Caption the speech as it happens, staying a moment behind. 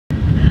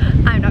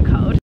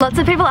Lots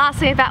of people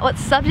ask me about what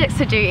subjects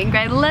to do in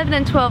grade 11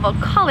 and 12 or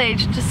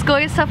college to score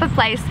yourself a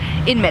place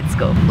in med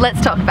school. Let's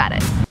talk about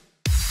it.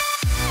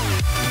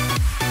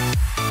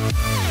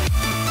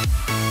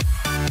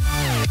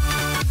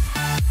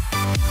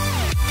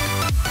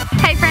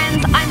 Hey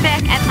friends, I'm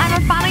Becc and I'm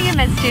a final year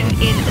med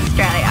student in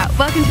Australia.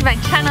 Welcome to my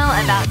channel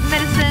about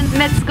medicine,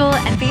 med school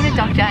and being a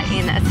doctor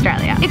in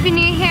Australia. If you're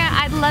new here,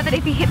 I'd love it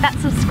if you hit that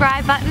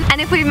subscribe button,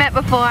 and if we've met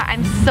before,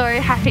 I'm so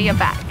happy you're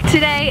back.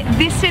 Today,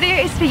 this video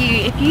is for you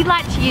if you'd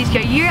like to use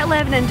your year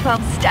 11 and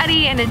 12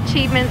 study and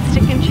achievements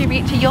to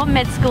contribute to your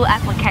med school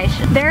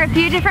application. There are a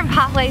few different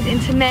pathways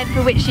into med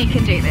for which you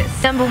can do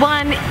this. Number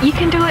one, you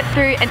can do it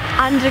through an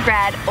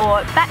undergrad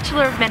or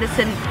Bachelor of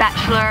Medicine,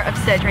 Bachelor of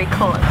Surgery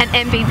course, an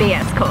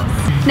MBBS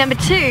course. Number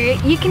two,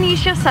 you can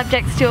use your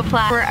subjects to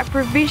apply for a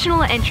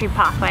provisional entry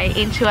pathway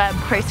into a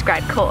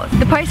postgrad course.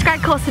 The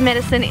postgrad course in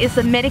medicine is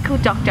the medical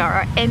doctor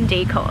or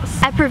MD course.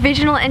 A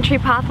provisional entry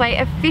pathway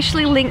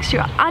officially links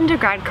your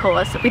undergrad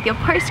course with your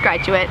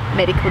postgraduate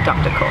medical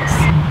doctor course.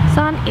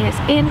 Sun is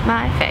in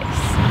my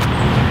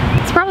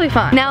face. It's probably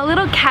fun. Now, a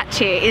little catch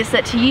here is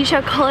that to use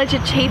your college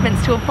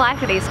achievements to apply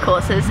for these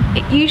courses,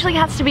 it usually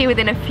has to be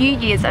within a few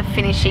years of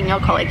finishing your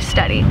college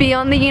study.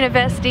 Beyond the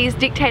university's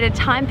dictated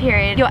time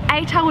period, your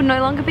ATAR will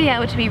no longer be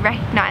able to be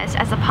recognised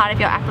as a part of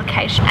your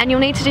application, and you'll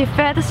need to do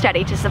further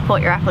study to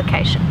support your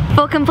application.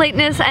 For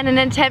completeness and an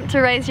attempt to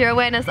raise your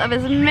awareness of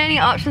as many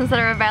options that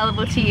are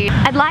available to you,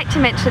 I'd like to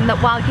mention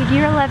that while your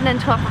year 11 and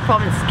 12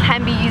 performance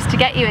can be used to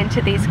get you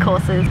into these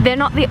courses, they're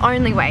not the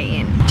only way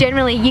in.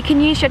 Generally, you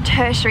can use your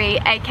tertiary,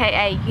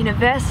 aka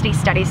university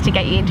studies, to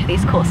get you into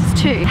these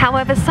courses too.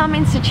 However, some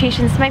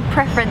institutions may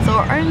preference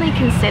or only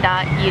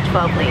consider year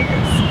 12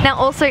 leavers. Now,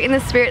 also in the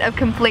spirit of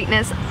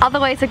completeness, other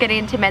ways of getting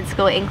into med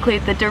school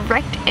include the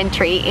direct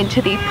entry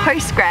into the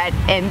postgrad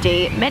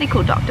MD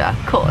medical doctor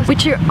course,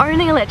 which you're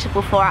only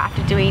eligible for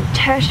after doing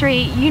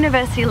tertiary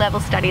university level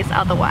studies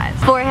otherwise.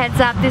 For a heads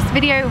up, this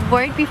video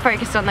won't be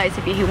focused on those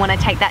of you who want to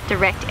take that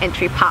direct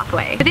entry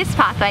pathway. For this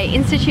pathway,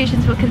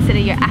 institutions will consider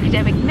your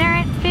academic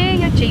merit via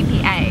your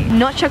GPA,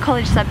 not your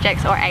college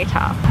subjects or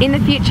ATAR. In the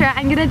future,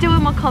 I'm going to do a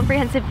more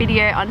comprehensive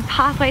video on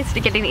pathways to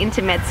getting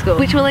into med school,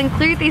 which will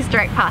include these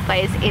direct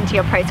pathways into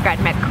your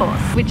postgrad med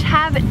course, which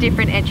have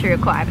different entry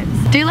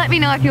requirements. Do let me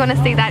know if you want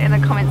to see that in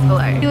the comments below.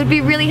 It would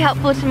be really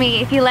helpful to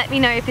me if you let me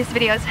know if this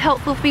video is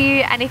helpful for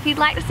you and if you'd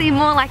like to see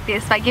more like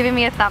this by giving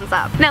me a thumbs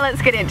up. Now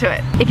let's get into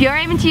it. If you're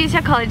aiming to use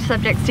your college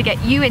subjects to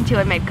get you into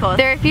a med course,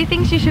 there are a few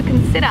things you should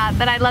consider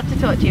that I'd love to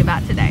talk to you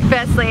about today.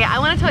 Firstly, I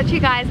want to talk to you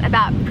guys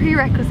about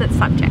prerequisite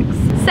subjects.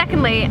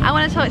 Secondly, I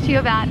want to talk to you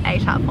about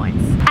ATAR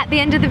points. At the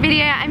end of the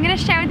video, I'm going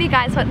to share with you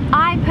guys what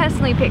I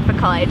personally picked for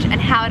college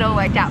and how it all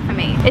worked out for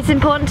me. It's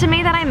important to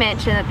me that I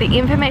mention that the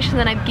information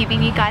that I'm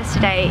giving you guys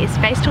today is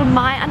based on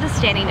my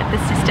understanding of the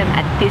system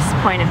at this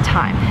point of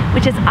time,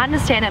 which is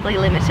understandably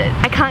limited.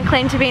 I can't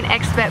claim to be an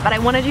expert, but I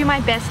want to do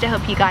my best to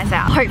help you guys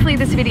out. Hopefully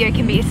this video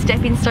can be a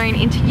stepping stone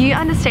into you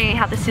understanding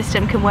how the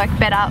system can work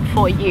better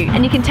for you,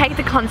 and you can take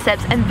the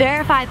concepts and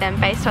verify them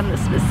based on the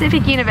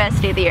specific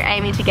university that you're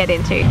aiming to get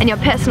into and your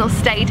personal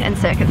state and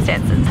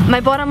circumstances. My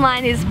bottom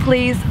line is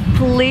please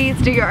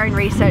do your own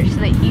research so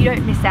that you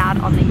don't miss out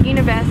on the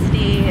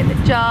university and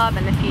the job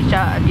and the future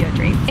of your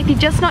dreams. If you're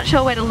just not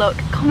sure where to look,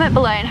 comment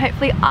below and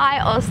hopefully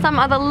I or some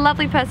other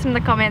lovely person in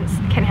the comments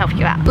can help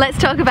you out. Let's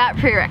talk about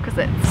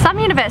prerequisites. Some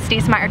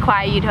universities might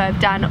require you to have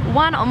done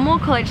one or more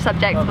college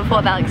subjects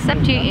before they'll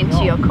accept you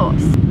into your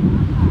course.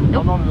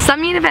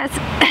 Some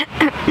universities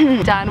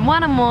done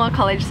one or more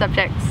college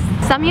subjects.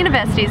 Some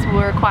universities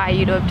will require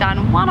you to have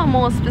done one or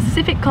more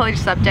specific college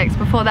subjects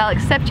before they'll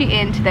accept you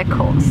into their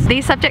course.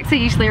 These subjects are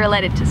usually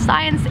related to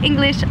science,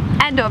 English,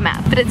 and/or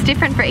math, but it's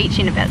different for each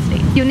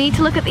university. You'll need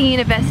to look at the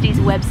university's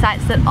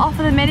websites that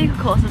offer the medical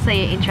courses that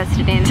you're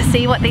interested in to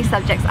see what these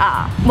subjects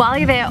are. While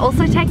you're there,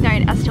 also take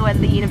note as to whether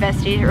the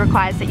university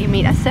requires that you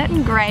meet a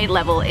certain grade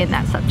level in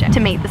that subject to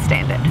meet the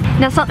standard.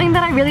 Now, something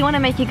that I really want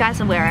to make you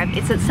guys aware of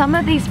is that some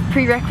of these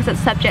prerequisite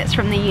subjects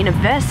from the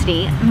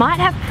university might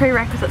have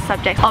prerequisite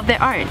subjects of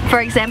their own. For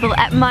example,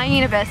 at my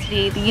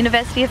university, the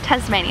University of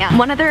Tasmania,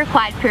 one of the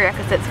required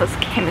prerequisites was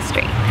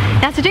chemistry.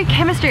 Now, to do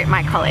chemistry at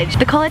my college,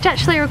 the college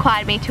actually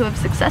required me to have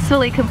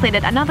successfully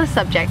completed another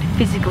subject,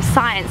 physical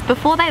science,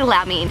 before they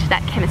allowed me into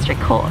that chemistry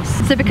course.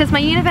 So because my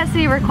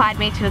university required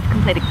me to have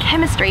completed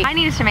chemistry, I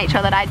needed to make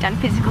sure that I'd done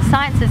physical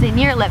sciences in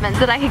year 11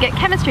 so that I could get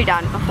chemistry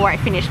done before I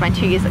finished my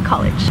 2 years at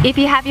college. If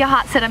you have your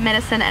heart set on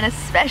medicine, and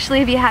especially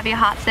if you have your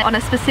heart set on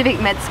a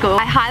specific med school,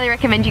 I highly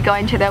recommend you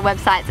going to their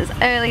websites as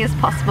early as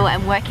possible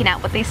and working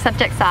out what these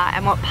subjects are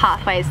and what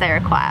pathways they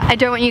require. I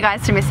don't want you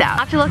guys to miss out.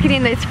 After looking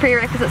in these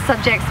prerequisite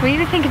subjects, we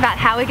need to think about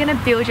how we're going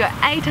to build your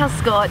ATAR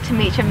score to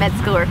meet your med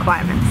school requirements.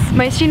 requirements.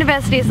 Most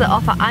universities that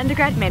offer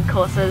undergrad med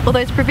courses, or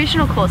those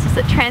provisional courses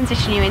that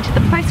transition you into the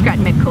postgrad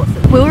med courses,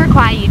 will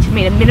require you to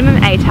meet a minimum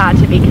ATAR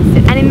to be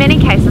considered. And in many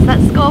cases, that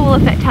score will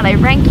affect how they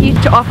rank you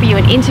to offer you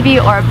an interview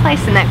or a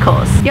place in that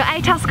course. Your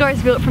ATAR score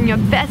is built from your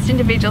best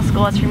individual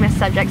scores from your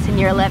subjects in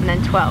year 11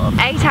 and 12.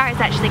 ATAR is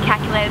actually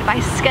calculated by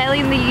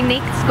scaling the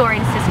unique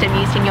scoring system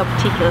used in your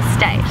particular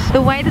state.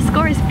 The way the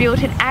score is built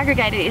and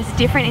aggregated is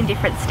different in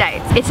different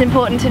states. It's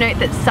important to note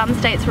that some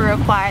states will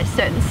require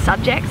certain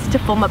subjects to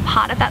form a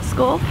part of that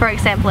score, for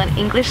example an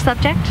English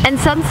subject, and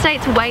some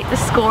states weight the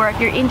score of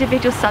your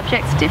individual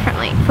subjects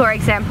differently. For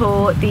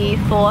example, the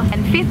 4th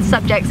and 5th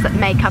subjects that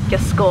make up your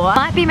score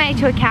might be made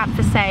to account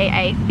for, say,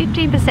 a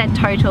 15%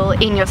 total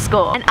in your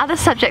score, and other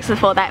subjects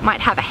before that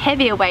might have a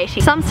heavier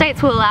weighting. Some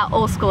states will allow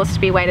all scores to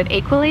be weighted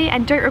equally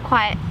and don't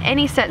require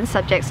any certain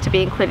subjects to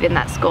be included in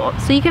that score,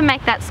 so you can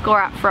make that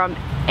score up from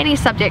any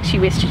subjects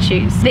you wish to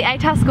choose. The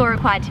ATAR score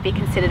required to be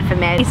considered for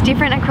med is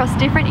different across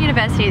different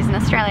universities in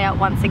Australia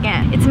once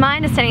again. It's my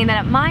understanding that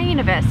at my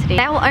university,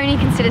 they will only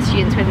consider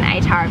students with an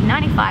ATAR of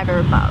 95 or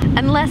above,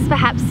 unless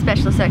perhaps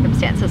special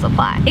circumstances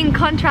apply. In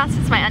contrast,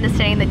 it's my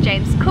understanding that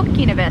James Cook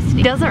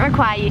University doesn't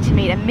require you to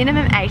meet a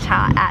minimum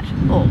ATAR at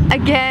all.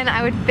 Again,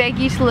 I would beg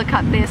you to look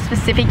up the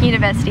specific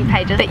university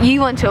pages that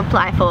you want to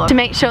apply for to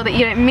make sure that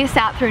you don't miss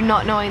out through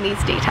not knowing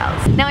these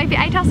details. Now, if your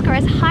ATAR score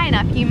is high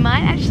enough, you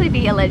might actually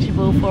be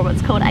eligible for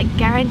what's called a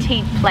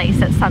guaranteed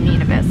place at some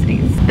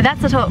universities. But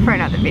that's a talk for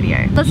another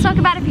video. Let's talk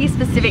about a few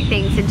specific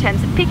things in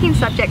terms of picking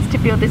subjects to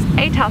build this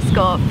ATAR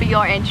score for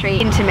your entry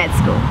into med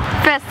school.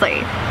 Firstly,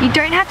 you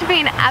don't have to be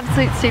an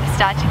absolute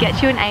superstar to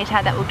get you an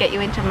ATAR that will get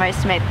you into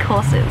most med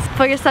courses.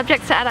 For your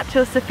subjects to add up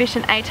to a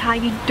sufficient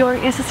ATAR, you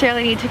don't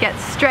necessarily need to get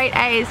straight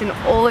A's in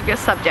all of your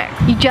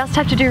subjects. You just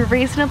have to do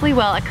reasonably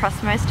well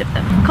across most of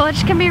them.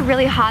 College can be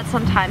really hard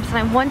sometimes, and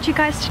I want you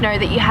guys to know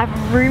that you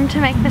have room to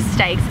make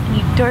mistakes and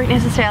you don't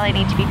necessarily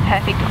need to be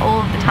perfect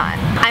all of the time.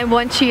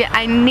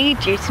 I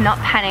need you to not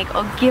panic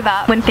or give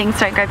up when things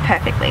don't go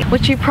perfectly,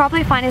 which you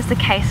probably find is the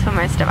case for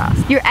most of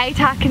us. Your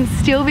ATAR can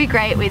still be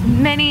great with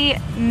many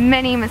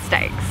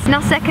mistakes.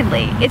 Now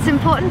secondly, it's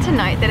important to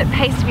note that it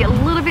pays to be a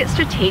little bit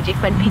strategic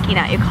when picking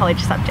out your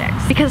college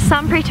subjects, because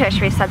some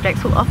pre-tertiary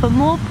subjects will offer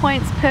more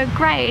points per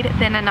grade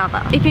than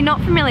another. If you're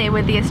not familiar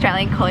with the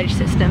Australian college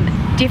system,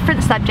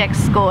 different subjects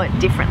score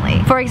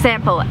differently. For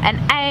example, an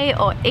A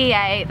or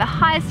EA, the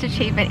highest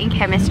achievement in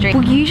chemistry,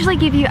 will usually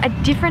give you a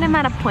different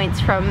amount of points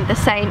from the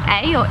same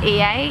A or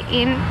EA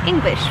in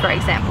English, for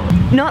example.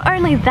 Not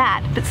only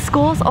that, but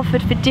scores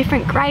offered for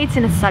different grades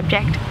in a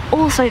subject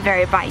also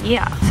vary by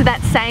year. So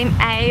that same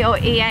A or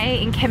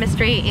EA in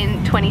chemistry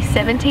in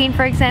 2017,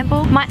 for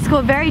example, might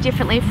score very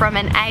differently from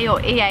an A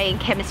or EA in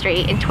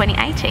chemistry in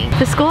 2018.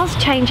 The scores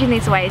change in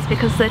these ways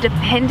because they're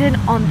dependent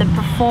on the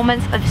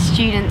performance of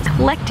students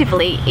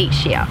collectively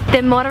each year.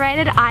 They're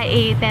moderated,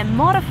 i.e. they're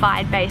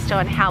modified based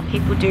on how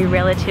people do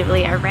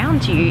relatively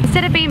around you,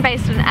 instead of being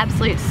based on an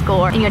absolute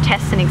score in your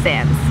tests and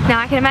exams. Now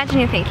I can imagine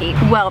you're thinking,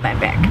 well then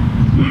Beck,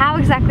 how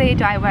exactly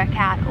do I work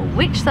out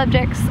which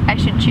subjects I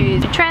should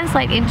choose to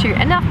translate into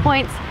enough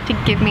points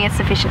to give me a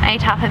sufficient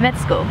ATAR for med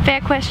school? Fair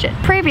question.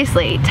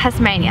 Previously,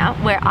 Tasmania,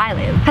 where I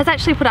live, has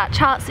actually put out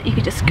charts that you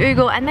could just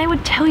Google and they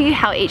would tell you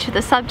how each of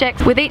the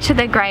subjects with each of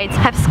their grades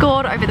have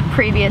scored over the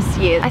previous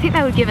years. I think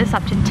they would give us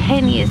up to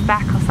 10 years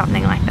back or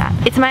something like that.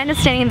 It's my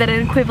understanding that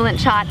an equivalent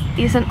chart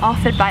isn't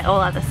offered by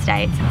all other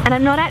states, and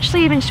I'm not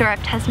actually even sure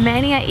if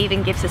Tasmania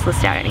even gives this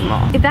list out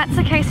anymore. If that's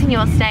the case in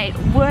your state,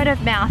 word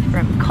of mouth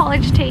from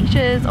college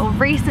teachers or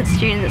recent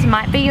students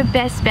might be your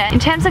best bet in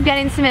terms of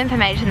getting some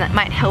information that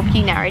might help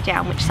you narrow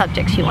down which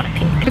subjects you want to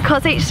pick.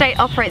 Because each state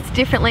operates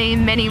differently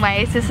in many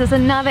ways, this is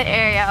another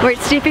area where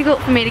it's difficult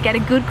for me to get a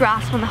good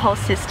grasp on the whole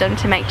system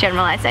to make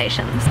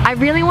generalizations. I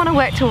really want to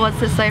work towards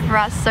this though for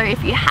us, so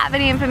if you have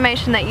any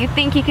information that you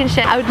think you can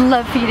share, I would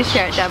love for you to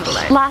share it down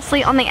below.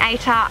 Lastly, on the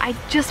ATAR, I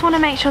just want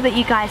to make sure that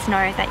you guys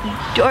know that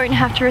you don't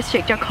have to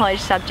restrict your college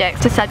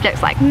subjects to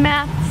subjects like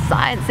math,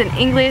 science and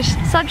English,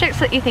 subjects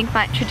that you think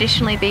might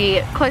traditionally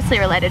be closely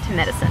related to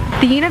medicine.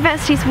 The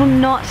universities will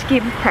not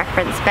give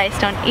preference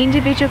based on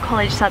individual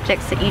college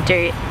subjects that you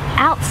do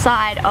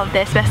outside of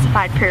their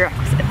specified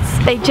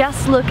prerequisites. They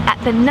just look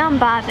at the number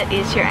that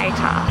is your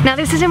ATAR. Now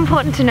this is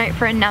important to note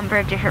for a number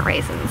of different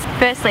reasons.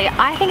 Firstly,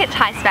 I think it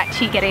ties back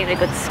to you getting a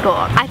good score.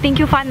 I think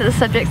you'll find that the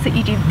subjects that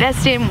you do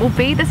best in will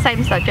be the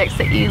same subjects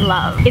that you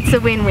love. It's a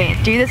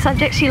win-win. Do the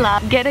subjects you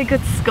love, get a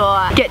good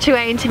score, get your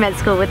way into med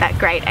school with that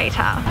great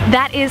ATAR.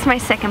 That is my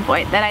second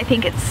point, that I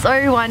think it's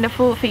so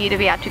wonderful for you to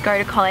be able to go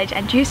to college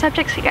and do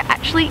subjects that you're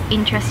actually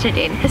interested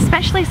in,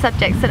 especially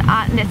subjects that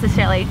aren't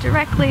necessarily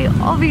directly,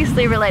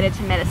 obviously related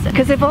to medicine.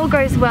 Because if all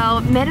goes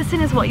well,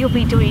 medicine is what you'll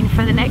be doing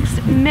for the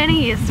next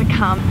many years to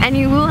come, and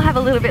you will have a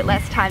little bit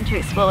less time to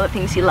explore the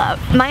things you love.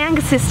 My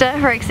younger sister,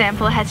 for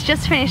example, has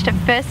just finished her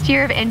first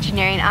year of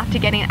engineering after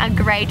getting a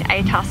great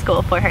ATAR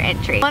score for her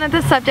entry. One of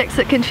the subjects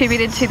that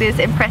contributed to this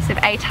impressive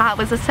ATAR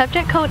was a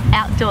subject called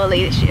outdoor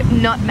leadership.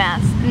 Not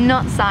maths,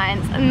 not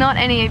science, not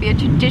any of your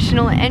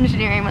traditional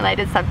engineering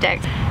related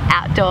subjects.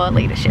 Outdoor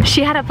leadership.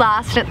 She had a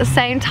blast and at the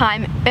same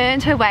time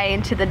earned her way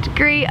into the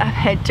degree of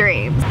her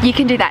dreams. You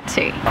can do that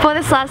too. For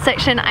this last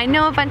section, I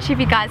know a bunch of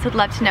you guys would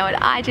love to know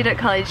what I did at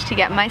college to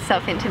get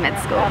myself into med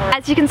school.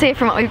 As you can see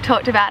from what we've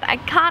talked about, I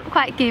can't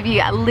quite give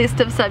you a list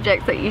of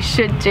subjects that you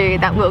should do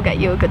that will get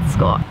you a good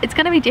score. It's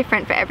going to be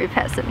different for every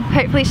person.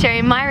 Hopefully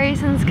sharing my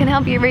reasons can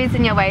help you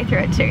reason your way through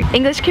it too.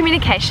 English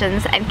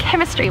communications and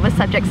chemistry were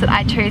subjects that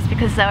I chose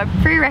because they were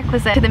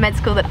prerequisite to the med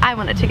school that I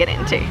wanted to get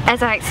into.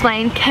 As I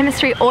explained,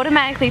 chemistry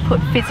automatically put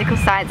physical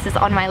sciences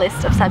on my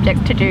list of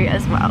subjects to do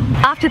as well.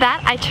 After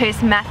that, I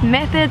chose math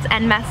methods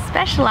and math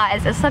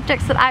specialized as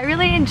subjects that I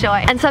really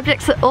enjoy and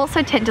subjects that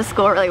also tend to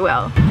score really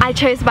well. I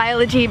chose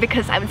biology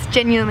because I was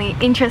genuinely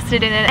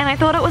interested in it and I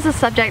thought it was a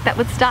subject that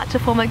would start to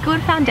form a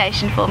good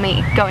foundation for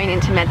me going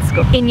into med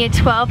school. In year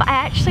 12, I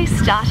actually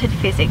started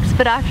physics,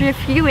 but after a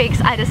few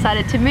weeks I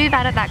decided to move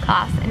out of that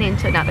class and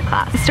into another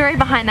class. The story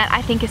behind that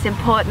I think is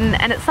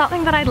important and it's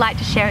something that I'd like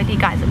to share with you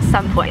guys at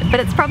some point, but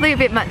it's probably a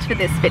bit much for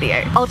this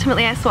video.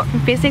 Ultimately, I swapped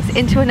from physics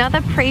into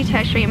another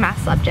pre-tertiary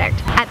math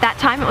subject. At that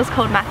time it was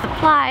called math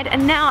applied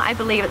and now I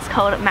believe it's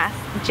called math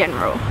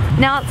general.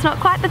 Now it's not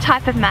quite the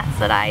type of maths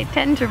that I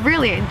tend to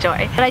really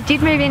enjoy, but I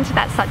did move into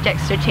that subject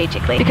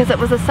strategically because it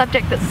was a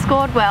subject that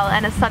scored well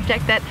and a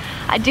subject that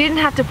I didn't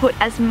have to put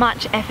as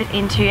much effort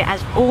into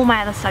as all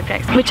my other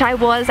subjects, which I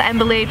was and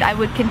believed I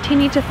would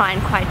continue to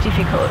find quite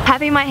difficult.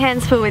 Having my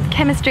hands full with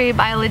chemistry,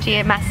 biology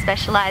and math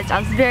specialized, I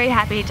was very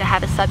happy to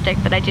have a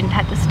subject that I didn't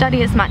have to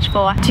study as much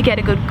for to get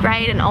a good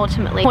grade and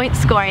ultimately point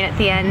scoring at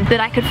the end that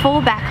I could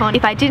fall back on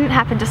if I didn't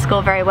happen to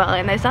score very well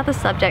in those other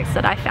subjects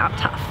that I found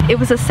tough. It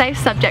was a safe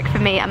subject for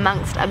me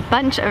amongst a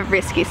bunch of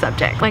risky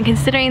subjects when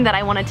considering that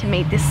I wanted to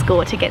meet this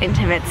score to get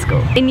into med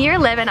school. In year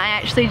 11 I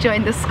actually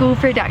joined the school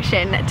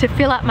production to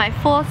fill up my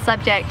 4th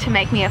subject to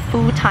make me a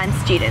full-time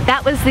student.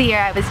 That was the year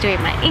I was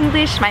doing my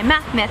English, my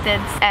math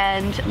methods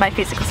and my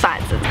physical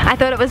sciences. I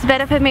thought it was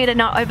better for me to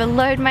not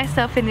overload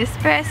myself in this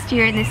first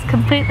year in this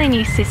completely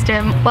new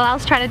system while I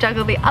was trying to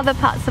juggle the other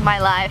parts of my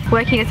life,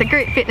 working as a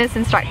group fitness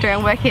instructor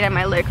and working at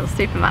my local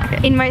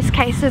supermarket. In most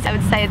cases I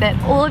would say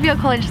that all of your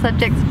college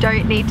subjects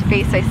don't need to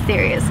be so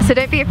serious, so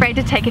don't be afraid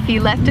to take a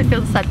few left of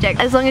field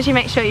subjects as long as you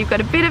make sure you've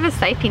got a bit of a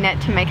safety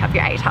net to make up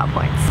your ATAR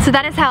points. So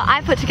that is how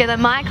I put together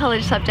my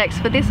college subjects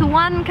for this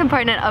one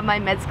component of my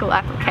med school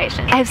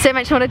application. I have so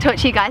much more to talk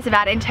to you guys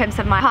about in terms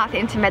of my path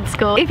into med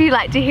school if you'd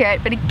like to hear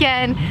it, but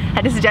again,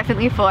 that is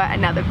definitely for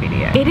another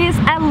video. It is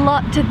a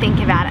lot to think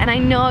about and I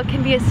know it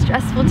can be a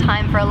stressful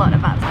time for a lot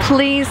of us.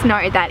 Please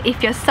know that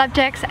if your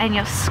subjects and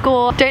your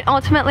score don't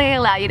ultimately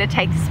allow you to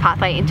take this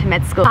pathway into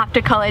med school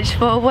after college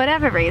for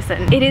whatever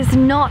reason, it is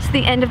not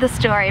the end of the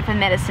story for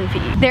medicine for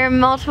you. There are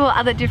multiple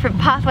other different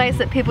pathways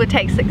that people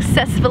take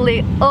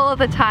successfully all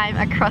the time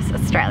across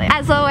Australia.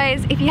 As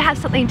always, if you have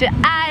something to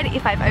add,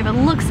 if I've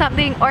overlooked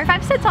something, or if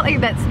I've said something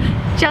that's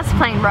just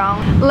plain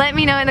wrong, let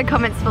me know in the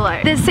comments below.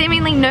 There's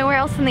seemingly nowhere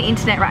else on the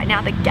internet right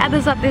now that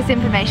gathers up this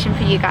information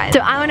for you guys, so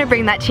I want to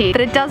bring that to you,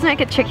 but it does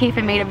make it tricky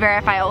for me to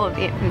verify all of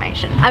the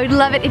information. I would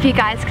love it if you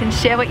guys can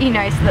share what you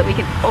know so that we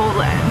can all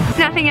learn. If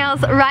nothing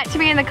else, write to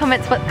me in the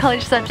comments what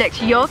college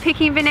subject you're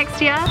picking for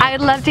next year. I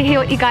would love to hear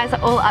what you guys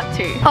are all up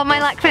to. All my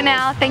luck for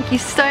now, thank you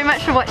so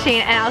much for watching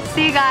and I'll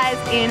see you guys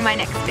in my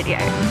next video.